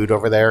enough food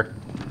over there.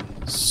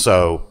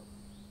 So,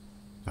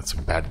 that's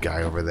a bad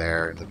guy over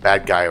there. And the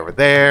bad guy over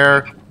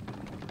there.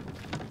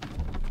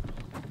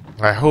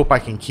 I hope I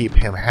can keep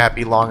him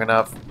happy long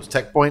enough. Those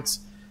tech points.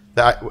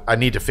 That I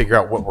need to figure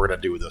out what we're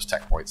going to do with those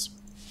tech points.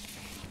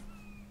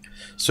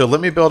 So let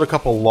me build a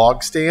couple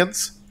log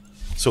stands.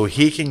 So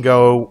he can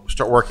go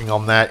start working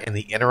on that in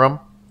the interim.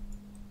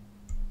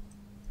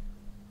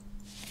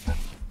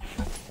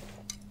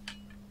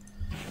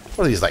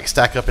 What are these, like,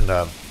 stack up into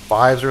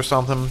 5s or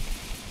something?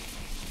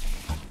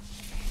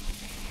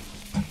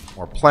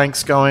 More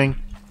planks going.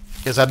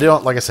 Because I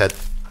don't, like I said,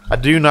 I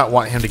do not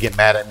want him to get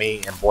mad at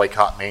me and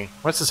boycott me.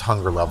 What's his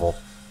hunger level?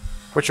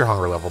 What's your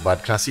hunger level,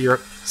 bud? Can I see your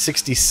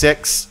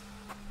 66?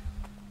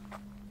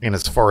 And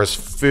as far as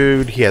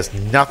food, he has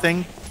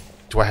nothing.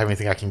 Do I have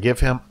anything I can give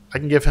him? I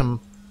can give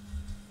him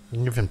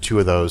 2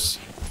 of those.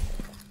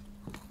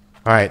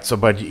 Alright, so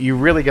bud, you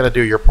really got to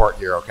do your part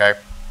here, okay?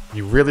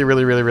 You really,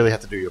 really, really, really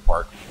have to do your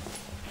part.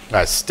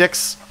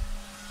 Sticks.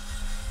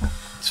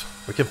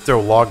 We can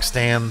throw log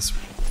stands,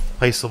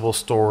 placeable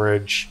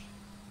storage,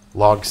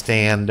 log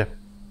stand.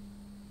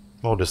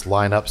 We'll just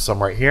line up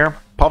some right here.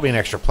 Probably an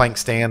extra plank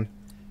stand.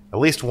 At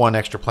least one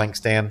extra plank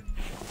stand.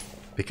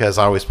 Because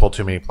I always pull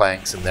too many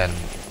planks and then...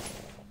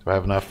 Do I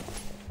have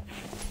enough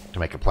to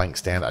make a plank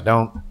stand? I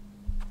don't.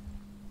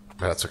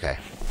 But that's okay.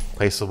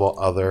 Placeable,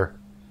 other,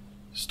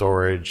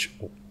 storage,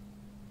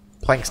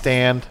 plank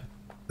stand.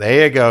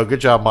 There you go.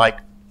 Good job, Mike.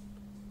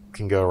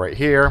 Can go right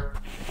here.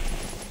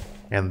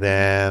 And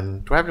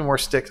then... Do I have any more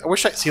sticks? I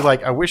wish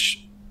I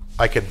wish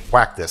I could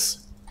whack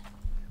this.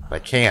 But I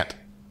can't.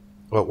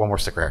 Oh, one more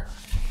stick there.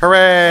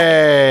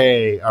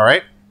 Hooray!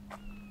 Alright.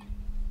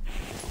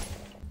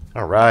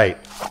 Alright.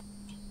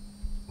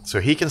 So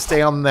he can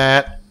stay on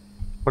that.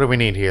 What do we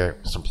need here?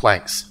 Some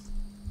planks.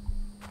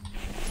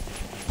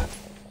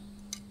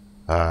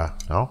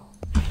 No?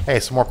 Hey,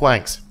 some more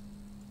planks.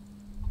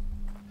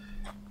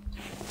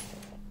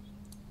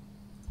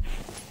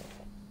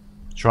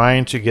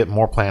 Trying to get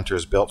more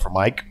planters built for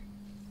Mike.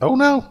 Oh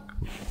no!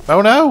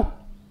 Oh no!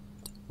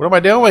 What am I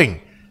doing?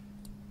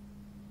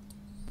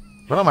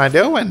 What am I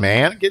doing,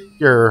 man? Get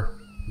your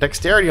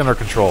dexterity under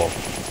control.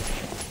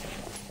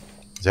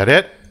 Is that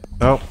it?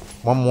 Oh,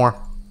 one more.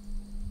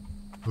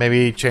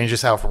 Maybe change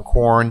this out from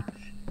corn.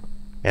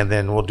 And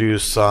then we'll do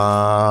some...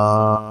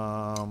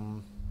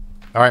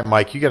 Alright,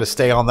 Mike, you got to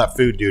stay on that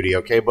food duty,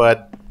 okay,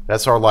 bud?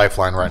 That's our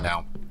lifeline right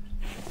now.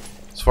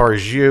 As far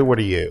as you, what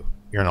are you?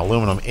 You're an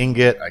aluminum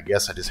ingot. I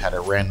guess I just had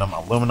a random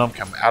aluminum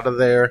come out of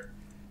there.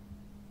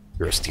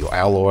 You're a steel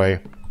alloy.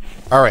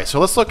 Alright, so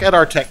let's look at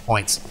our tech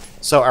points.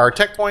 So our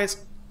tech points,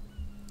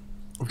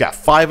 we've got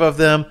 5 of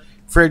them.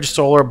 Fridge,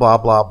 solar, blah,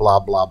 blah, blah,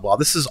 blah, blah.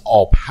 This is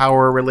all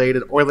power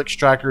related. Oil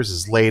extractors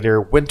is later.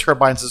 Wind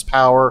turbines is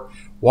power.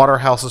 Water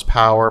house is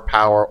power.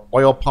 Power.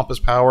 Oil pump is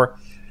power.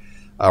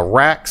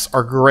 Racks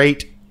are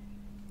great.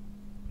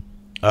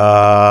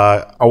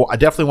 I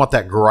definitely want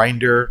that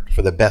grinder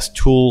for the best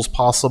tools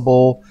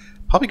possible.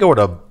 Probably go with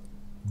a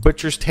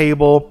butcher's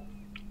table,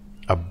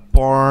 a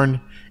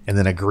barn, and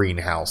then a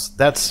greenhouse.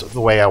 That's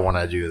the way I want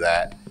to do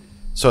that.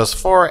 So as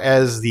far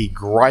as the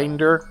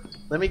grinder,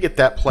 let me get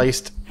that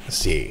placed. Let's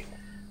see.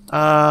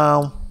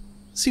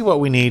 See what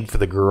we need for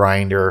the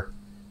grinder.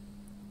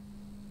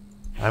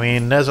 I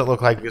mean, doesn't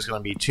look like it's going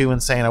to be too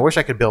insane. I wish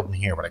I could build in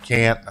here, but I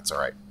can't. That's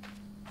alright.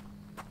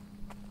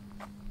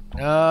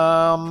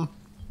 Can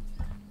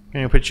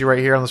we put you right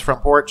here on this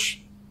front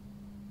porch?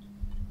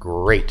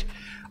 Great.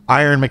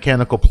 Iron,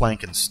 mechanical,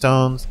 plank, and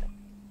stones.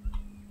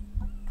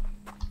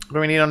 What do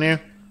we need on you?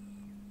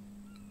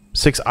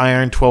 6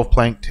 iron, 12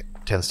 plank,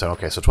 10 stone.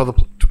 Okay, so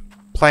 12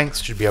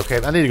 planks should be okay.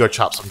 I need to go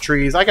chop some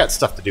trees. I got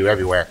stuff to do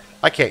everywhere.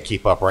 I can't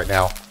keep up right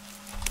now.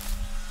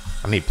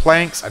 I need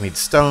planks. I need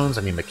stones.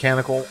 I need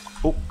mechanical.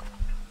 Oop.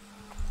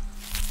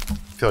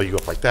 Fill you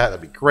up like that.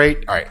 That'd be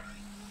great. All right.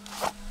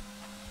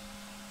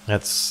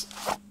 Let's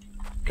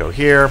go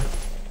here.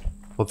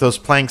 Let those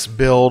planks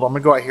build. I'm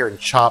going to go out here and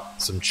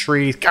chop some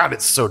trees. God,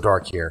 it's so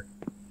dark here.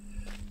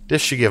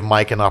 This should give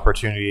Mike an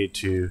opportunity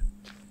to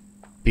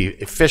be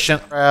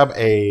efficient. Grab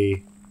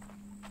a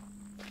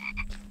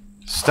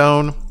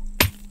stone.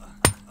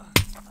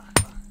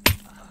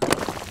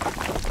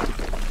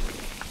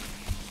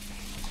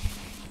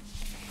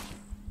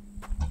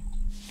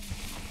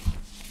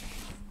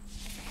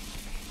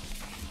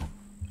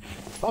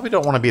 Probably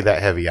don't want to be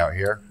that heavy out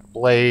here.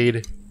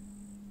 Blade.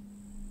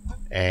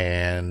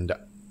 And...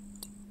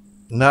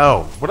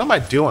 No. What am I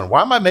doing?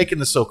 Why am I making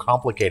this so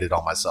complicated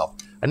on myself?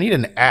 I need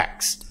an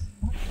axe.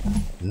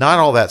 Not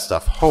all that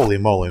stuff. Holy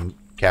moly,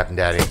 Captain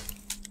Daddy.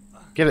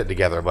 Get it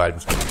together,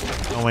 bud.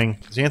 Going.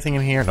 Is there anything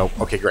in here? Nope.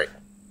 Okay, great.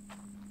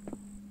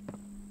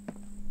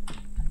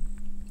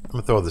 I'm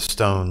gonna throw the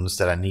stones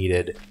that I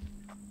needed.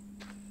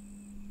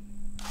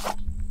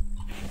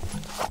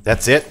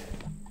 That's it?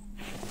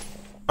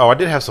 Oh, I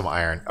did have some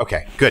iron.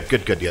 Okay, good,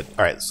 good, good, good.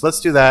 Alright, so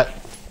let's do that.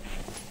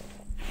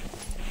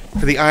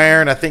 For the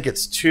iron, I think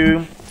it's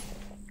 2.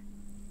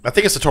 I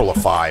think it's a total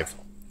of 5.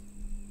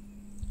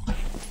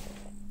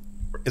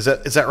 Is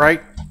that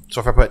right?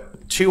 So if I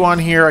put 2 on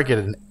here, I get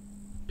a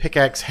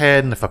pickaxe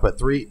head, and if I put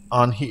 3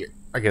 on here,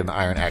 I get an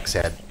iron axe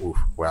head. Oof,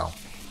 well.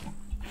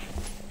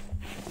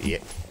 Yeah.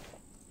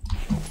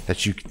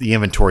 The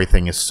inventory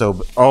thing is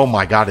so... Oh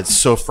my god, it's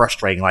so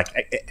frustrating. Like...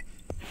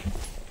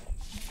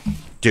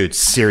 Dude,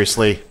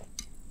 seriously?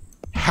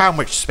 How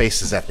much space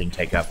does that thing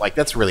take up? Like,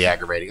 that's really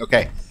aggravating.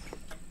 Okay.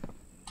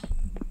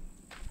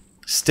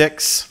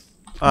 Sticks.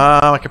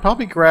 I could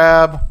probably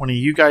grab one of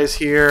you guys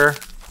here.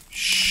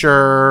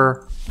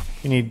 Sure.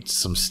 You need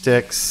some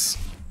sticks.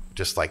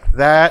 Just like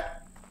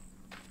that.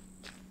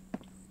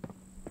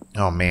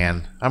 Oh,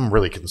 man. I'm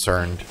really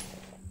concerned.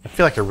 I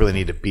feel like I really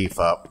need to beef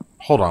up.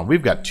 Hold on.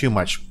 We've got too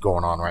much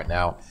going on right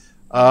now.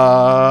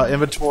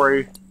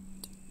 Inventory.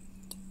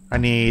 I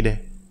need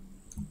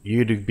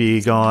you to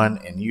be gone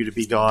and you to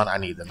be gone. I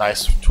need the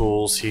nice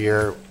tools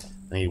here.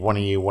 I need one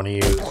of you, one of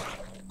you.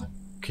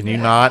 Can you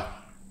not?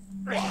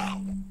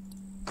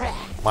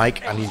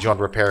 Mike, I need you on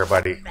repair,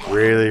 buddy.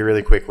 Really,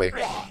 really quickly.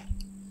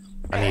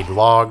 I need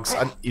logs.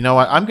 You know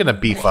what? I'm going to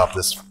beef up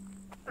this.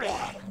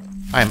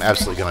 I am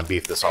absolutely going to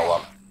beef this all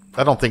up.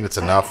 I don't think it's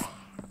enough.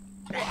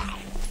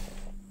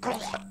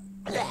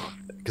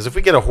 Because if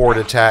we get a horde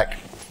attack,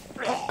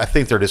 I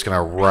think they're just going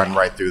to run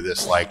right through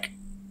this like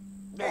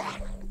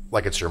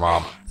it's your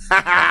mom.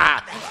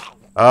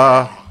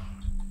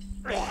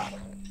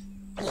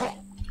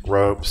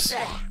 Ropes.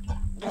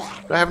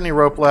 Do I have any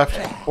rope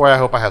left? Boy, I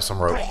hope I have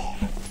some rope.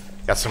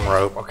 Got some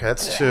rope. Okay,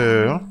 that's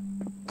 2.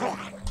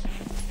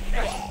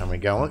 There we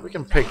go. We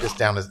can pick this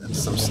down into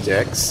some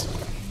sticks.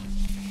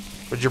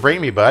 What'd you bring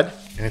me, bud?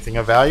 Anything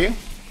of value?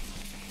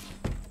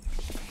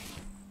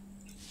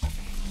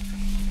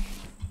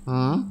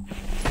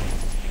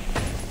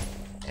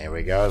 There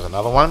we go. There's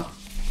another one.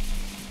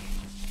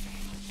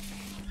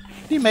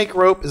 Do you make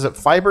rope? Is it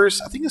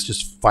fibers? I think it's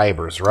just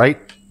fibers, right?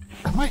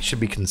 I should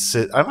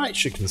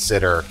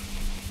consider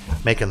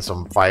making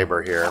some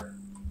fiber here.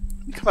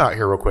 Let me come out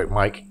here real quick,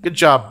 Mike. Good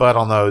job, bud,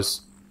 on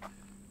those.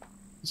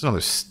 There's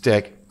another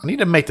stick. I need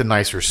to make the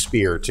nicer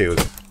spear, too.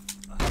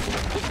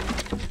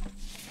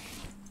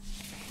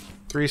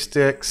 3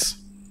 sticks.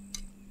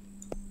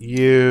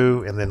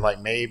 You, and then,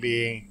 like,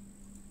 maybe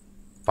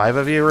 5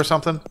 of you or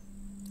something.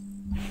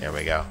 There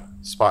we go.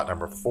 Spot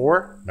number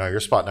 4. No,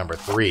 you're spot number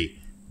 3.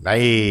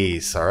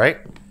 Nice. All right.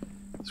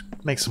 Let's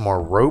make some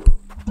more rope.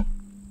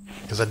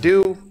 Because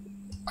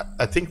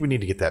I think we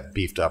need to get that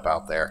beefed up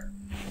out there.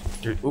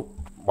 Dude, ooh,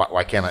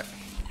 why can't I?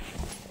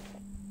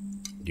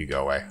 You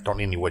go away. Don't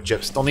need any wood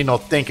chips. Don't need no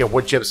thinking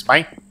wood chips,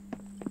 mate.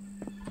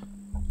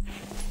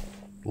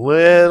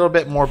 Little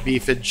bit more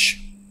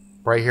beefage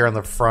right here on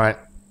the front.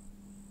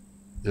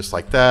 Just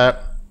like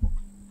that.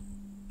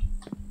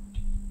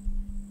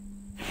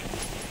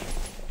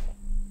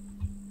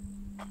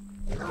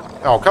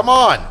 Oh, come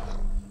on!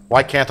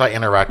 Why can't I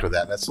interact with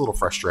that? That's a little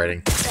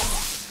frustrating.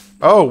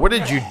 Oh, what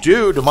did you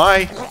do to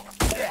my...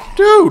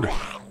 Dude!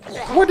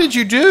 What did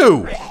you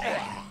do?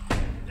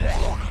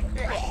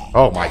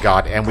 Oh my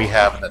god, and we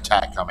have an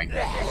attack coming.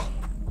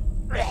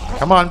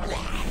 Come on.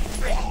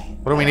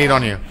 What do we need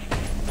on you?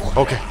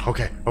 Okay,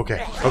 okay,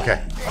 okay,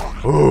 okay.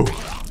 Ooh.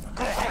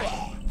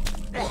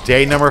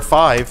 Day number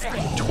 5,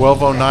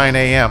 12:09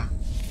 a.m.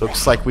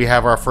 Looks like we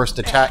have our first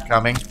attack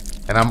coming,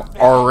 and I'm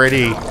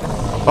already...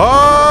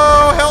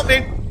 Oh, help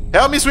me!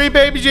 Help me, sweet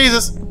baby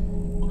Jesus!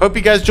 Hope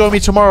you guys join me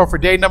tomorrow for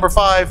day number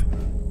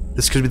 5.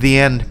 This could be the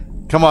end.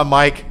 Come on,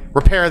 Mike.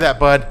 Repair that,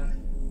 bud.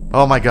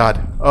 Oh my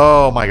god.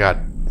 Oh my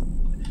god.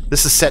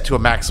 This is set to a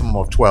maximum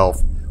of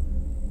 12.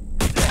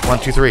 1,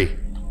 2, 3.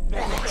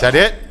 Is that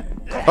it?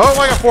 Oh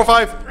my god, 4,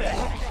 5.